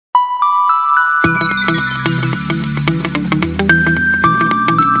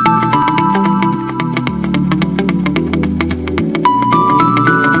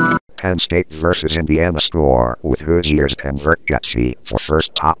Penn State vs. Indiana score, with Hoosiers convert gutsy for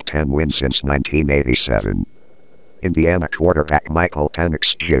first top 10 win since 1987. Indiana quarterback Michael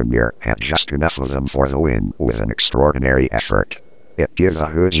Penix Jr. had just enough of them for the win with an extraordinary effort. It gave the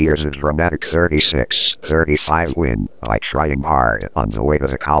Hoosiers a dramatic 36-35 win by trying hard on the way to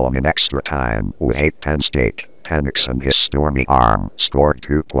the column in extra time with 8 Penn State. Penix and his stormy arm scored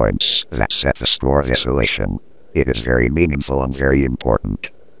 2 points that set the score this elation. It is very meaningful and very important.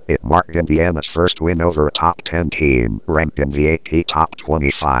 It marked Indiana's first win over a top 10 team, ranked in the AP top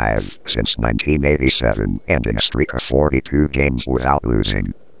 25 since 1987, and in a streak of 42 games without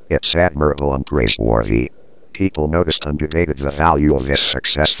losing. It's admirable and praiseworthy. People noticed and debated the value of this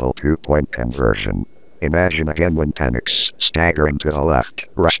successful 2-point conversion. Imagine again when Penix, staggering to the left,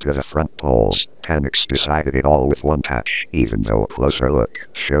 rushed to the front poles. Penix decided it all with one touch, even though a closer look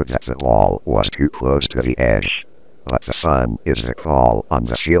showed that the ball was too close to the edge. But the fun is the call on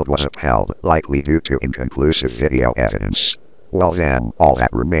the field was upheld, likely due to inconclusive video evidence. Well then, all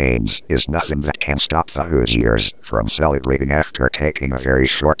that remains is nothing that can stop the Hoosiers from celebrating after taking a very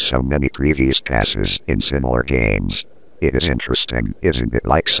short so many previous passes in similar games. It is interesting, isn't it?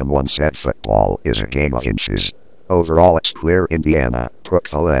 Like someone said, football is a game of inches. Overall, it's clear Indiana took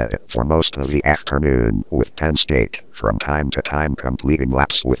the lead for most of the afternoon, with Penn State from time to time completing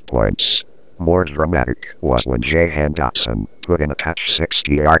laps with points. More dramatic was when Jahan Dotson put in a touch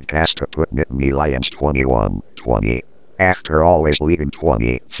 60-yard pass to put Nittany Lions 21-20, after always leading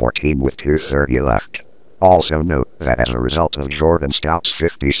 20-14 with 2:30 left. Also note that as a result of Jordan Stout's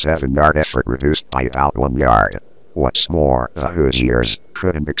 57-yard effort reduced by about 1 yard. What's more, the Hoosiers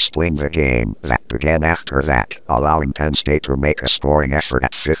couldn't explain the game that began after that, allowing Penn State to make a scoring effort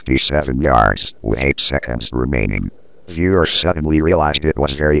at 57 yards with 8 seconds remaining. Viewers suddenly realized it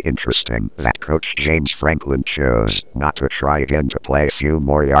was very interesting that Coach James Franklin chose not to try again to play a few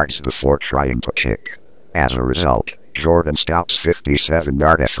more yards before trying to kick. As a result, Jordan Stout's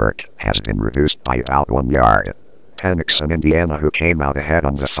 57-yard effort has been reduced by about 1 yard. Penix and Indiana, who came out ahead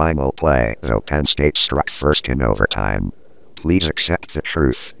on the final play, though Penn State struck first in overtime. Please accept the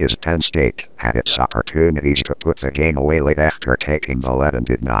truth is Penn State had its opportunities to put the game away late after taking the lead and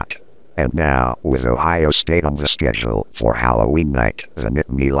did not. And now, with Ohio State on the schedule for Halloween night, the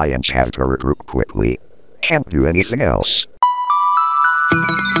Nittany Lions have to regroup quickly. Can't do anything else.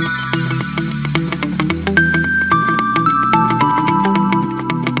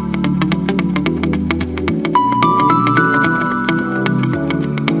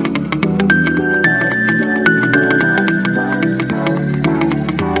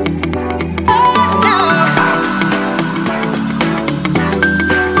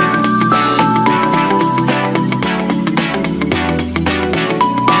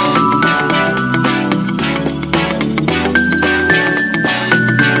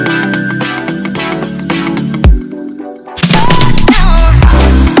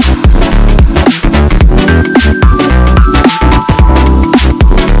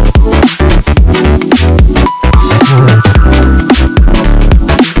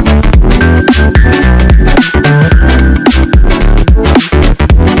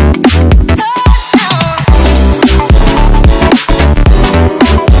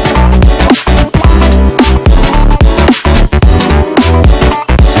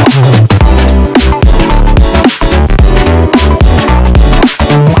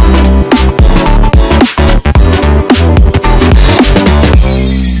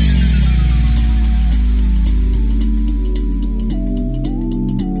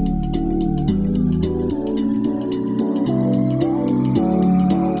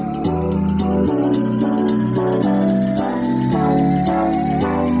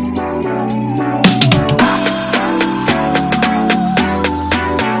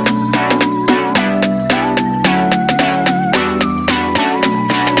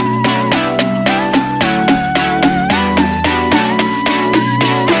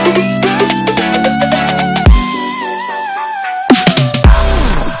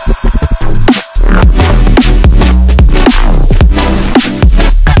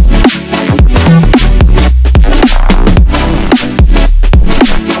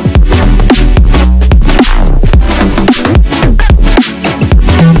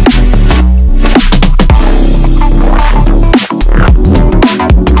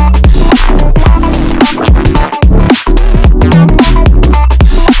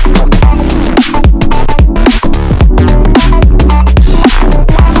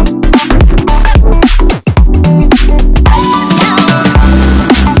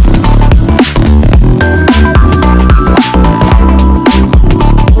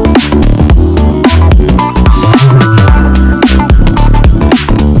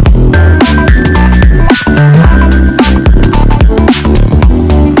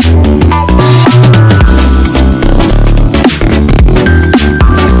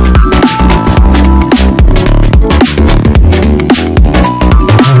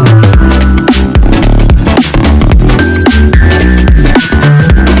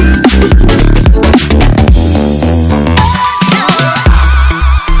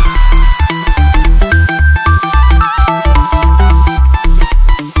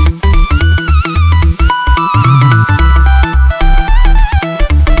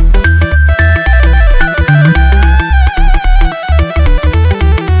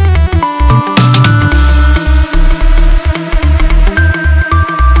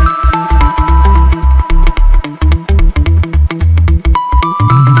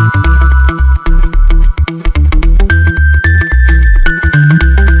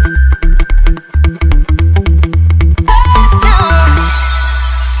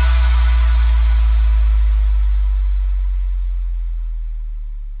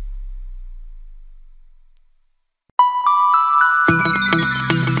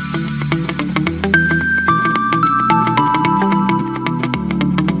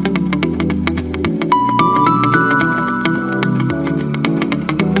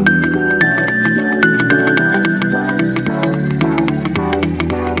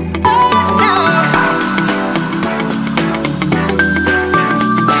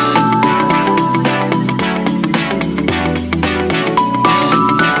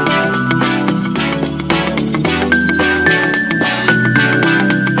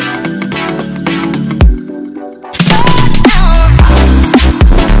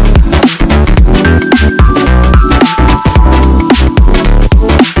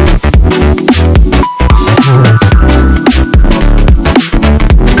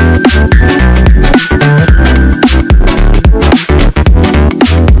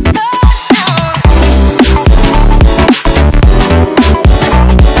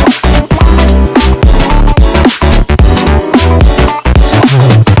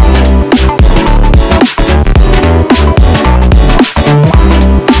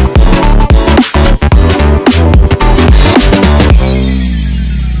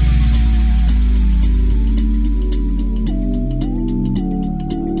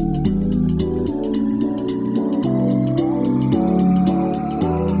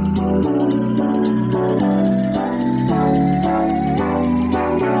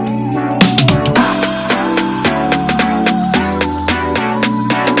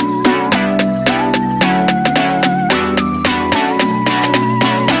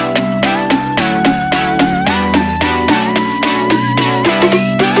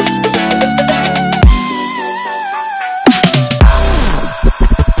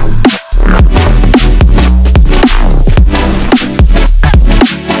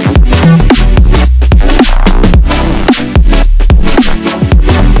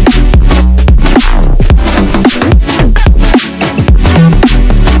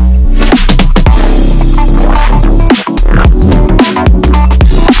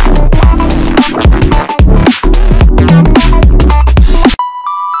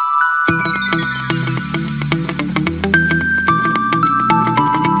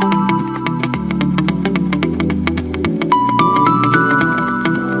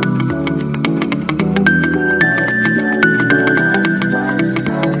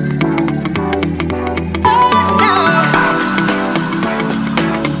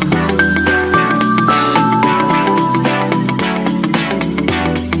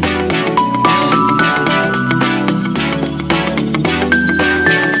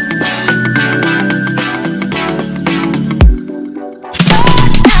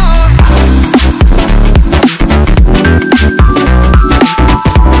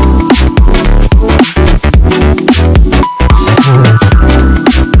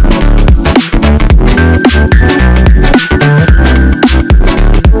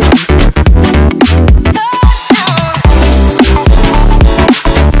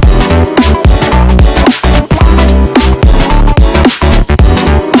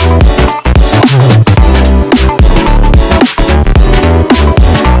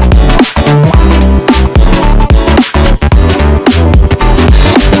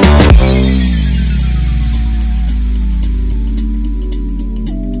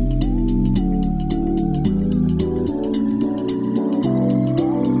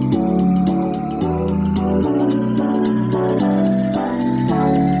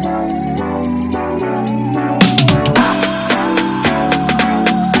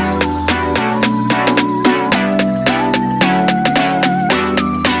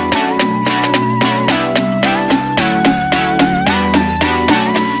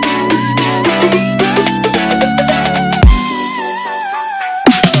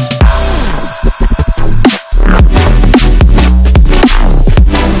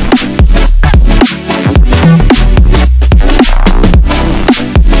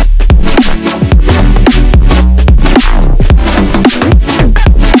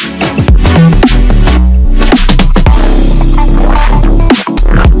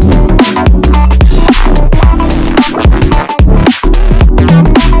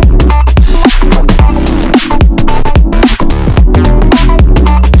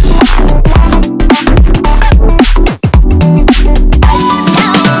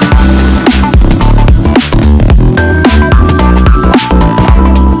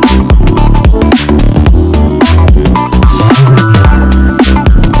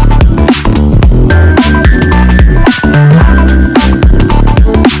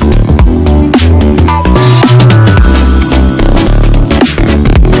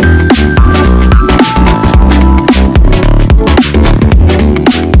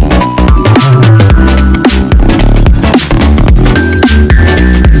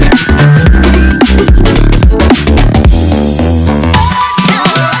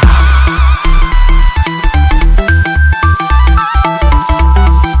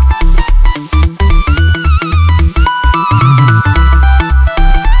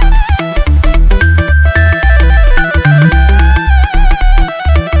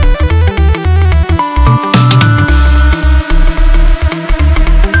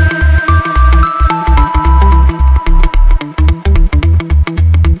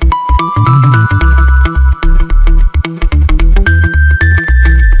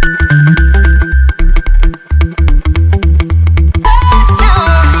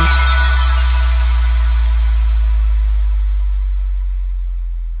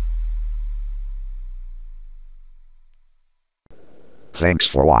 Thanks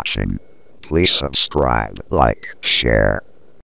for watching. Please subscribe, like, share,